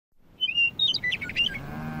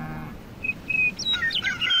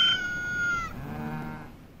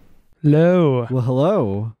Hello. Well,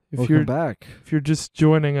 hello. If Welcome you're back. if you're just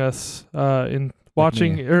joining us in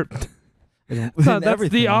watching, me. that's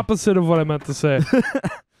the opposite of what I meant to say.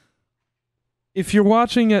 If you're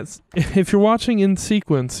watching in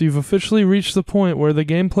sequence, you've officially reached the point where the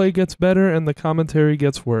gameplay gets better and the commentary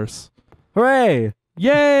gets worse. Hooray!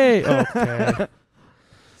 Yay! Okay.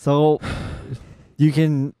 So, you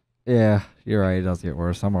can... Yeah, you're right. It does get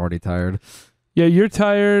worse. I'm already tired. Yeah, you're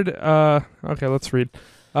tired. Okay, let's read.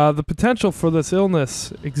 The potential for this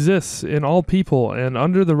illness exists in all people, and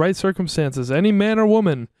under the right circumstances, any man or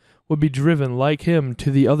woman would be driven, like him, to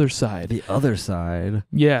the other side. The other side?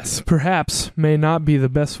 Yes, perhaps may not be the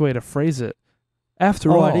best way to phrase it. After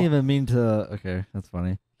all, I didn't even mean to... Okay, that's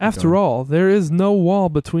funny. After all, there is no wall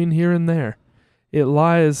between here and there. It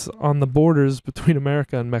lies on the borders between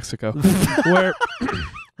America and Mexico, where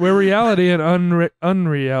reality and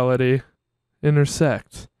unreality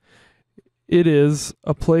intersect. It is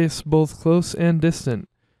a place both close and distant.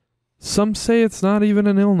 Some say it's not even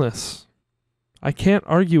an illness. I can't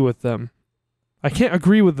argue with them. I can't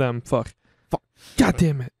agree with them. Fuck. God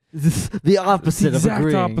damn it. The opposite of agreeing.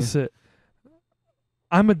 Exact opposite.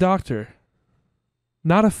 I'm a doctor,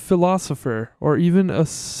 not a philosopher or even a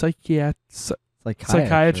psychiatrist. A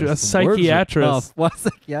psychiatrist. Why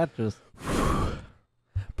psychiatrist?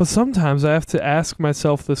 But sometimes I have to ask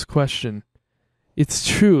myself this question. It's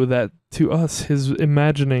true that to us his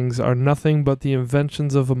imaginings are nothing but the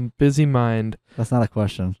inventions of a busy mind. That's not a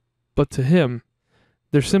question. But to him,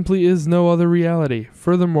 there simply is no other reality.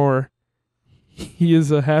 Furthermore, he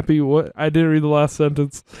is a happy... What? I didn't read the last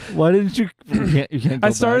sentence. Why didn't you... You can't go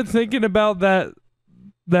I started back. thinking about that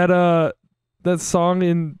song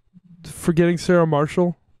in Forgetting Sarah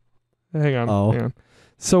Marshall. Hang on.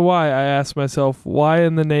 So why, I asked myself, why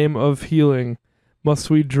in the name of healing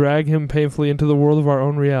must we drag him painfully into the world of our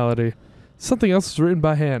own reality? Something else is written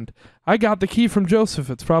by hand. I got the key from Joseph.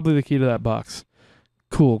 It's probably the key to that box.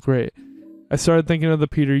 Cool, great. I started thinking of the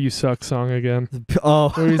Peter You Suck song again. Oh.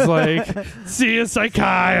 Where he's like, see a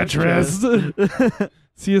psychiatrist.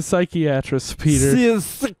 See a psychiatrist, Peter. See a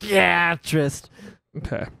psychiatrist.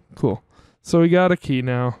 Okay, cool. So we got a key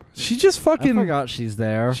now. She just fucking... I forgot she's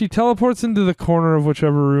there. She teleports into the corner of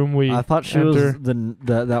whichever room we I thought she enter. was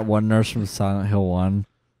that one nurse from Silent Hill 1.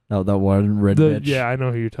 That one red bitch. Yeah, I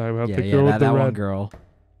know who you're talking about. Yeah, The girl with the that red. one girl.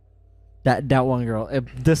 That one girl.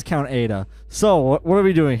 Discount Ada. So, what are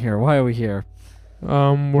we doing here? Why are we here?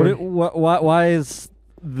 Why is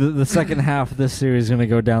the second half of this series going to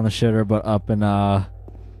go down the shitter, but up in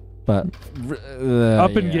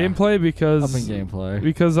gameplay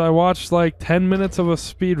because I watched like 10 minutes of a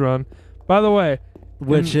speed run. By the way,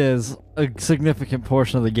 which is a significant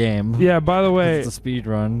portion of the game. Yeah, by the way, it's a speed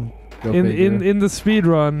run. In the speed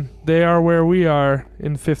run, they are where we are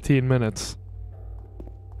in 15 minutes.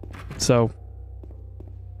 So,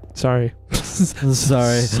 sorry.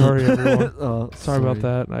 Sorry everyone. Sorry about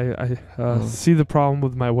that. I see the problem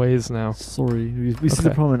with my ways now. Sorry. We see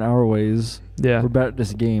the problem in our ways. Yeah. We're bad at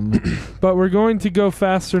this game. But we're going to go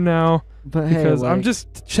faster now because I'm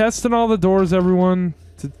just chesting all the doors, everyone,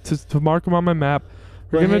 to mark them on my map.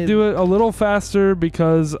 We're going to do it a little faster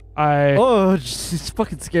because Oh, she's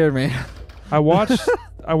fucking scared me. I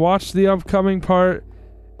watched the upcoming part,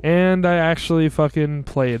 and I actually fucking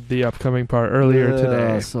played the upcoming part earlier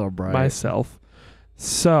today so bright. myself.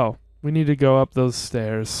 So, we need to go up those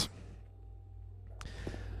stairs.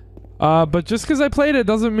 But just because I played it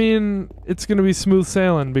doesn't mean it's going to be smooth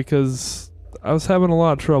sailing, because I was having a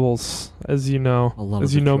lot of troubles, as you know.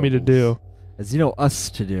 As you know me to do. As you know us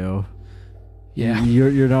to do. Yeah.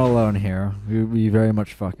 You're not alone here. We very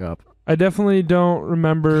much fuck up. I definitely don't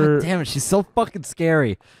remember... God damn it, she's so fucking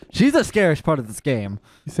scary. She's the scariest part of this game.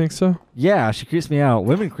 You think so? Yeah, she creeps me out.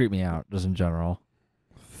 Women creep me out, just in general.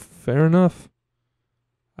 Fair enough.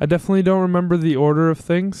 I definitely don't remember the order of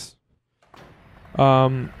things.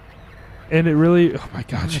 And it really... Oh my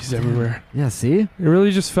god, she's everywhere. Yeah, see? It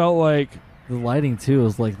really just felt like... The lighting, too,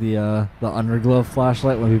 is like the underglow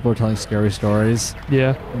flashlight when people are telling scary stories.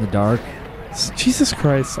 Yeah. In the dark. Jesus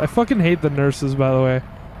Christ. I fucking hate the nurses, by the way.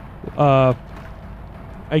 I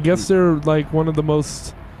guess they're like one of the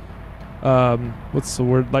most what's the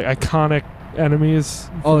word, like iconic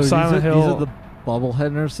enemies from Silent Hill. These are the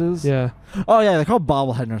bobblehead nurses? Yeah. Oh yeah, they're called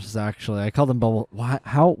bobblehead nurses actually. I call them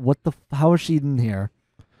how is she in here?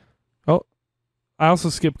 Oh, I also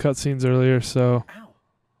skipped cutscenes earlier, so Ow.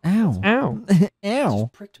 Ow. Ow. I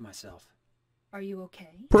just pricked myself. Are you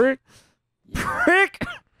okay? Prick. Prick.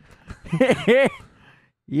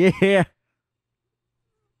 Yeah.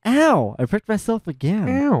 Ow! I pricked myself again.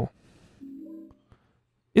 Ow.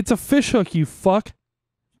 It's a fish hook, you fuck.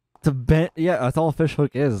 It's a bent. Yeah, that's all a fish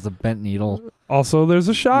hook is. It's a bent needle. Also, there's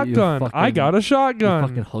a shotgun. I fucking- got a You shotgun.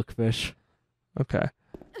 fucking hook fish. Okay.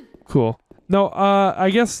 Cool. No,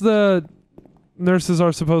 I guess the nurses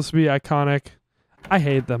are supposed to be iconic. I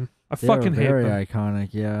hate them. I fucking hate very them. iconic.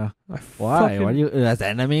 Yeah. I Why? fucking- Why do you? As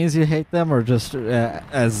enemies, you hate them, or just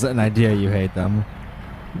as an idea, you hate them?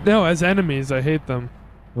 No, as enemies, I hate them.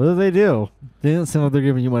 What do? They didn't seem like they're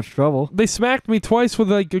giving you much trouble. They smacked me twice with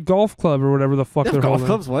like a golf club or whatever the fuck They they're have golf holding.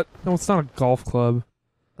 clubs? What? No, it's not a golf club.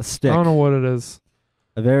 A stick. I don't know what it is.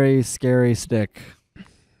 A very scary stick.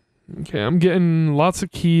 Okay, I'm getting lots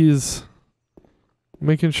of keys.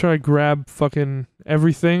 Making sure I grab fucking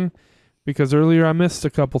everything because earlier I missed a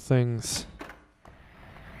couple things.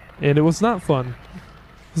 And it was not fun.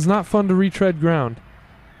 It was not fun to retread ground.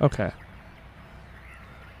 Okay.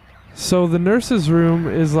 So the nurse's room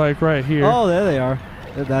is like right here. Oh, there they are.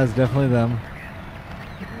 That is definitely them.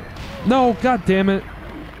 No, god damn it.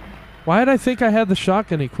 Why did I think I had the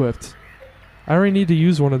shotgun equipped? I already need to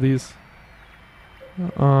use one of these.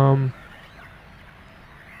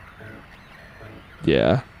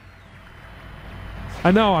 Yeah.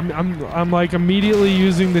 I know, I'm like immediately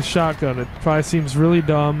using the shotgun. It probably seems really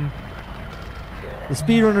dumb. The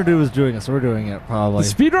speedrunner dude was doing it, so we're doing it probably.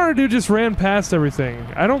 The speedrunner dude just ran past everything.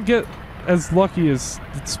 I don't get as lucky as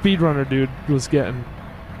the speedrunner dude was getting.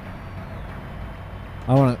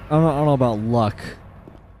 I don't know about luck.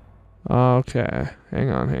 Okay. Hang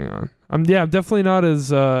on. I'm definitely not as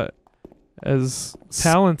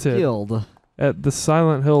talented Skilled. at the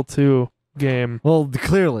Silent Hill 2 game. Well,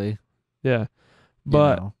 clearly. Yeah. you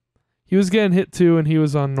But know. he was getting hit too and he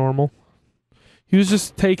was on normal. He was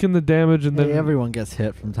just taking the damage and Hey, then everyone gets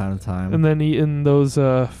hit from time to time. and then eating those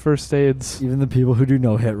first aids. Even the people who do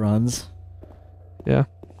no hit runs. Yeah.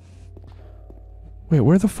 Wait,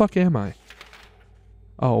 where the fuck am I?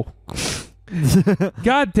 Oh.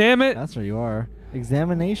 God damn it. That's where you are.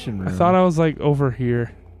 Examination room. I thought I was like over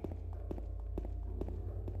here.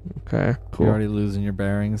 Okay, cool. You're already losing your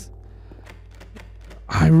bearings.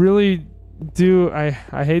 I really do. I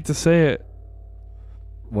hate to say it.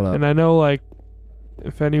 What up? And I know, like,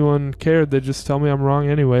 if anyone cared, they'd just tell me I'm wrong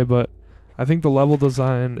anyway, but I think the level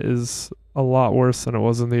design is a lot worse than it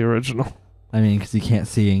was in the original. I mean, because you can't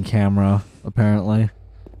see in camera, apparently.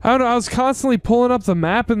 I don't know. I was constantly pulling up the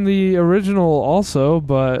map in the original also,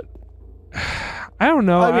 but I don't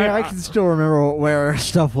know. I mean, I can still remember where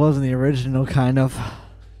stuff was in the original, kind of.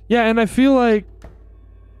 Yeah, and I feel like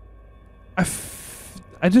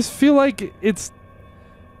I just feel like it's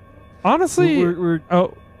honestly. We're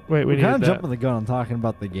Oh, wait, we kind of needed that. jumping the gun on talking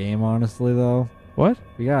about the game, honestly, though. What?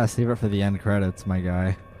 We gotta save it for the end credits, my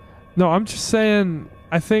guy. No, I'm just saying.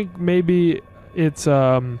 I think maybe it's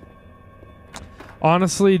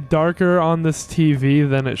honestly darker on this TV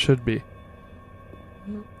than it should be,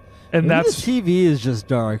 and Maybe that's the TV is just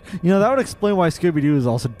dark. You know, that would explain why Scooby-Doo is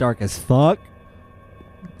also dark as fuck.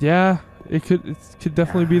 yeah. It could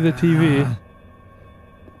definitely be the TV.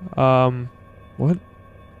 What?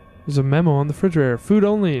 There's a memo on the refrigerator. Food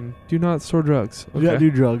only. And do not store drugs. We gotta Okay.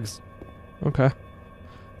 do drugs. Okay.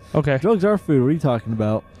 Drugs are food. What are you talking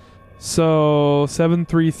about? So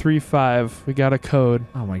 7335. We got a code.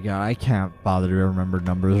 Oh my god, I can't bother to remember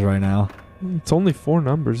numbers right now. It's only 4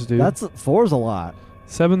 numbers, dude. That's 4's a lot.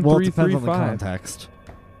 7335. Well, it depends on the context.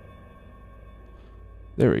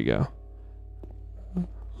 There we go.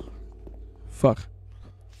 Fuck.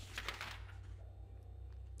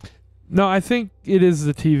 No, I think it is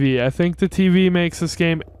the TV. I think the TV makes this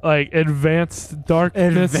game like advanced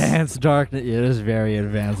darkness. Advanced darkness. It is very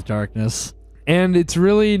advanced darkness. And it's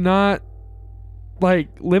really not like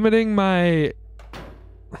limiting my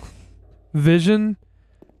vision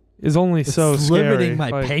is only so It's scary. limiting my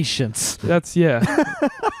Like, patience. That's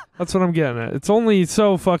that's what I'm getting at. It's only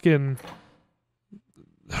so fucking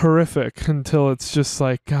horrific until it's just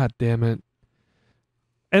like, god damn it.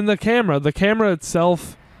 And the camera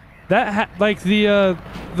itself, that like the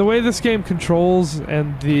way this game controls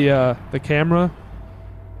and the camera,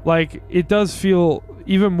 like it does feel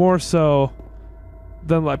even more so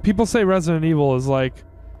than like people say Resident Evil is like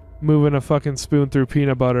moving a fucking spoon through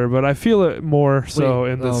peanut butter, but I feel it more so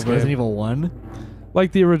in this game. Resident Evil 1?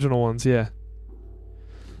 Like the original ones, yeah.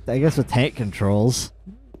 I guess with tank controls.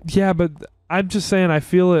 Yeah, but I'm just saying I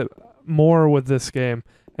feel it more with this game.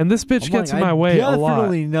 And this bitch I'm gets like, in my way a I lot.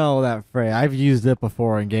 definitely know that phrase. I've used it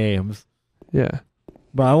before in games. Yeah.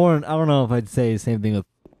 But I don't know if I'd say the same thing with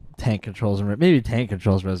tank controls. Maybe tank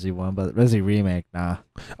controls Resident Evil 1, but Resident Remake, nah.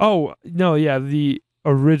 Oh, no, yeah, the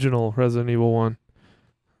original Resident Evil 1.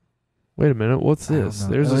 Wait a minute, what's I don't this? know.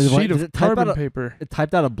 There's a Did sheet it of type out carbon a- paper. It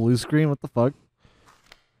typed out a blue screen. What the fuck?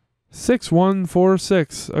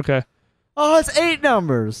 6146. Okay. Oh, it's 8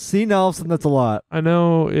 numbers. See, Nelson, that's a lot. I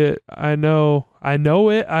know it. I know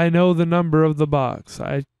it. I know the number of the box.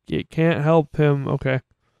 It can't help him. Okay.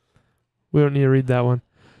 We don't need to read that one.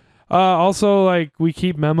 Also, like, we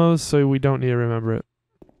keep memos, so we don't need to remember it.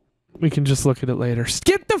 We can just look at it later.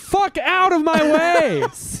 Get the fuck out of my way!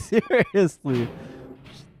 Seriously.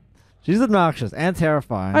 She's obnoxious and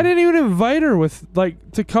terrifying. I didn't even invite her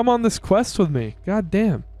to come on this quest with me. God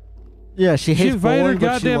damn. Yeah, she hates invited her bowling,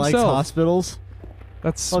 but she goddamn likes self. hospitals.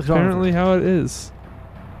 That's What's wrong with apparently how it is.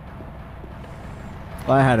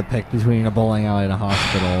 Well, I had to pick between a bowling alley and a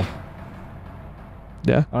hospital.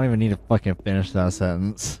 Yeah. I don't even need to fucking finish that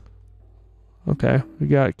sentence. Okay. We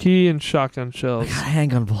got key and shotgun I shells. got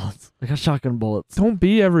handgun bullets. I got shotgun bullets. Don't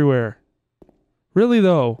be everywhere. Really,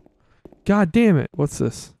 though. God damn it. What's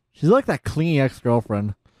this? She's like that clingy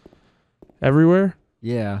ex-girlfriend. Everywhere?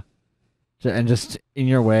 Yeah. And just in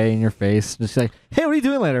your way, in your face. Just like, hey, what are you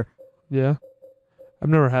doing later? Yeah. I've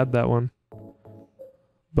never had that one.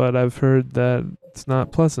 But I've heard that it's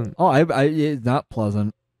not pleasant. Oh, it's not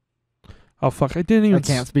pleasant. Oh, fuck. I didn't even... I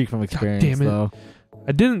can't speak from experience, damn it. though.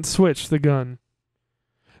 I didn't switch the gun.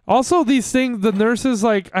 Also, these things, the nurses,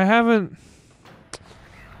 like, I haven't...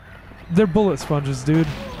 They're bullet sponges, dude.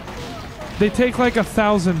 They take like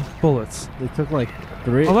 1,000 bullets. They took like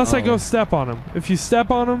 3. Unless I go step on them. If you step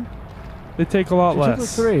on them, they take a lot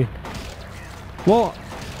less. Took like 3. Well,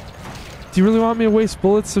 do you really want me to waste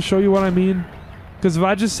bullets to show you what I mean? Because if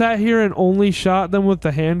I just sat here and only shot them with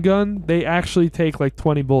the handgun, they actually take like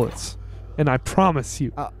 20 bullets. And I promise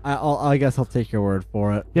you. I guess I'll take your word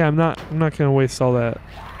for it. Yeah, I'm not gonna waste all that.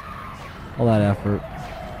 All that effort.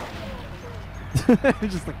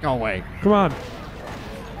 Just like, go away. Come on.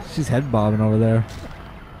 She's head bobbing over there.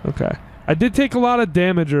 Okay. I did take a lot of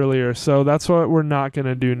damage earlier, so that's what we're not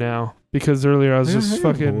gonna do now. Because earlier I was just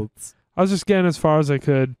fucking... I was just getting as far as I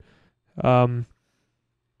could.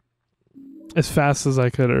 As fast as I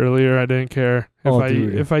could earlier. I didn't care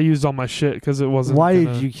if I used all my shit because it wasn't... Why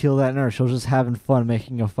did you kill that nurse? She was just having fun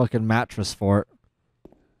making a fucking mattress fort.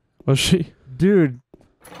 Was she? Dude.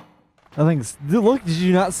 Look, did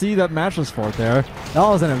you not see that mattress fort there? That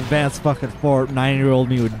was an advanced fucking fort 9-year-old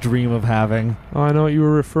me would dream of having. Oh, I know what you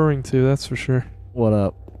were referring to, that's for sure. What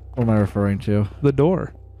up? What am I referring to? The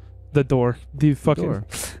door. The door. The fucking... Door.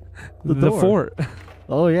 The fort.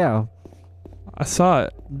 Oh, yeah. I saw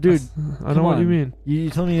it. Dude, I know what you mean. You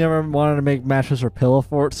told me you never wanted to make mattress or pillow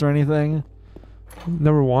forts or anything?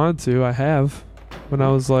 Never wanted to. I have. When I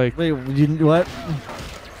was like... Wait, what?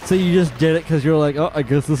 So you just did it because you're like, oh, I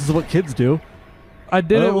guess this is what kids do. I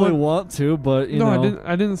did I it don't really when... want to, but you know.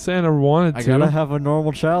 I didn't say I never wanted to. I gotta have a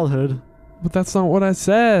normal childhood. But that's not what I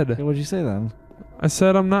said. Okay, what'd you say then? I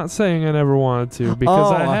said I'm not saying I never wanted to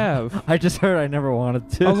because I have. I just heard I never wanted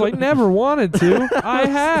to. I was like, never wanted to. I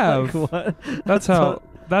have. Like, what? That's how.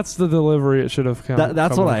 That's the delivery it should have come.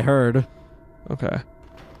 That's what I heard. Okay.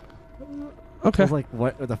 I Okay. was like,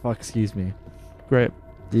 what the fuck? Excuse me. Great.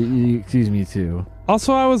 Excuse me too.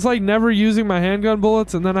 Also, I was like never using my handgun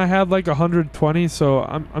bullets, and then I had like 120, so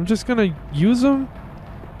I'm just gonna use them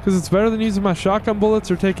because it's better than using my shotgun bullets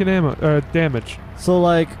or taking damage. So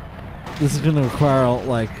like, this is gonna require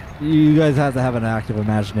like you guys have to have an active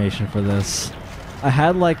imagination for this. I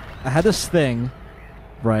had this thing,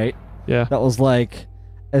 right? Yeah. That was like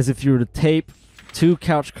as if you were to tape 2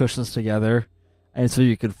 couch cushions together, and so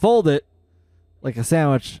you could fold it like a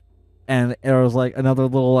sandwich. And there was like another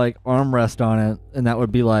little like armrest on it, and that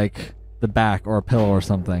would be like the back or a pillow or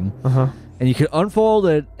something. And you could unfold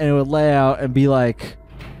it, and it would lay out and be like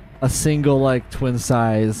a single like twin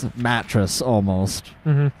size mattress almost.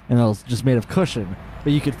 And it was just made of cushion.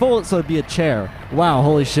 But you could fold it so it'd be a chair. Wow,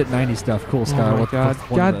 holy shit, 90s stuff. Cool, Scott. Oh my god.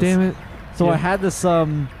 God damn it. So Yeah. I had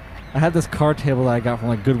this card table that I got from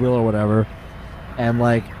like Goodwill or whatever, and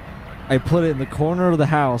like I put it in the corner of the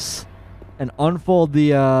house and unfold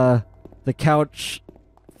the couch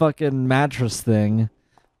fucking mattress thing,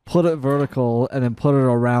 put it vertical, and then put it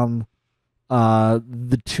around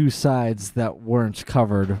the 2 sides that weren't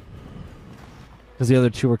covered, because the other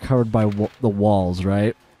 2 were covered by the walls,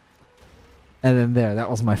 right? And then that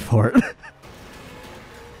was my fort.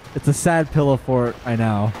 It's a sad pillow fort, I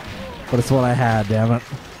know, but it's what I had, damn it.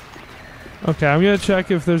 Okay, I'm gonna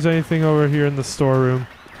check if there's anything over here in the storeroom.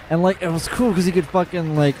 And like, it was cool because you could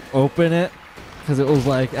fucking like open it, because it was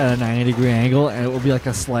like at a 90-degree angle, and it would be like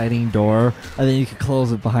a sliding door, and then you could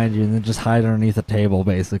close it behind you and then just hide underneath a table,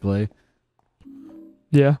 basically.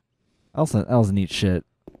 Yeah. That was neat shit.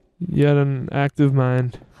 You had an active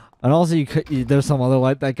mind. And also, there's some other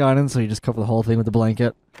light that got in, so you just cover the whole thing with the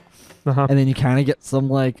blanket. Uh-huh. And then you kind of get some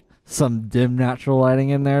like some dim natural lighting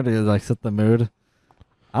in there to like set the mood.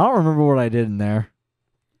 I don't remember what I did in there.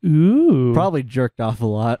 Ooh. Probably jerked off a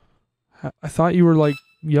lot. I thought you were like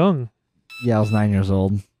young. Yeah, I was 9 years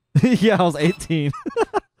old. Yeah, I was 18.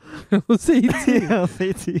 I was 18. Yeah, I was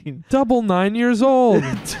 18. Double 9 years old.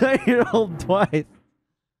 10-year-old twice.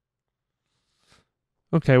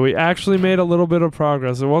 Okay, we actually made a little bit of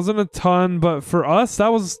progress. It wasn't a ton, but for us, that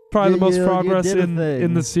was probably the most You progress did a in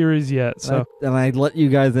thing. the series yet. So And I let you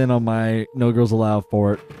guys in on my No Girls Allowed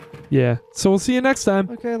for it. yeah. So we'll see you next time.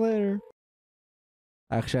 Okay, later.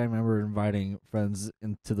 Actually, I remember inviting friends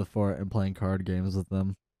into the fort and playing card games with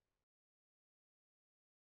them.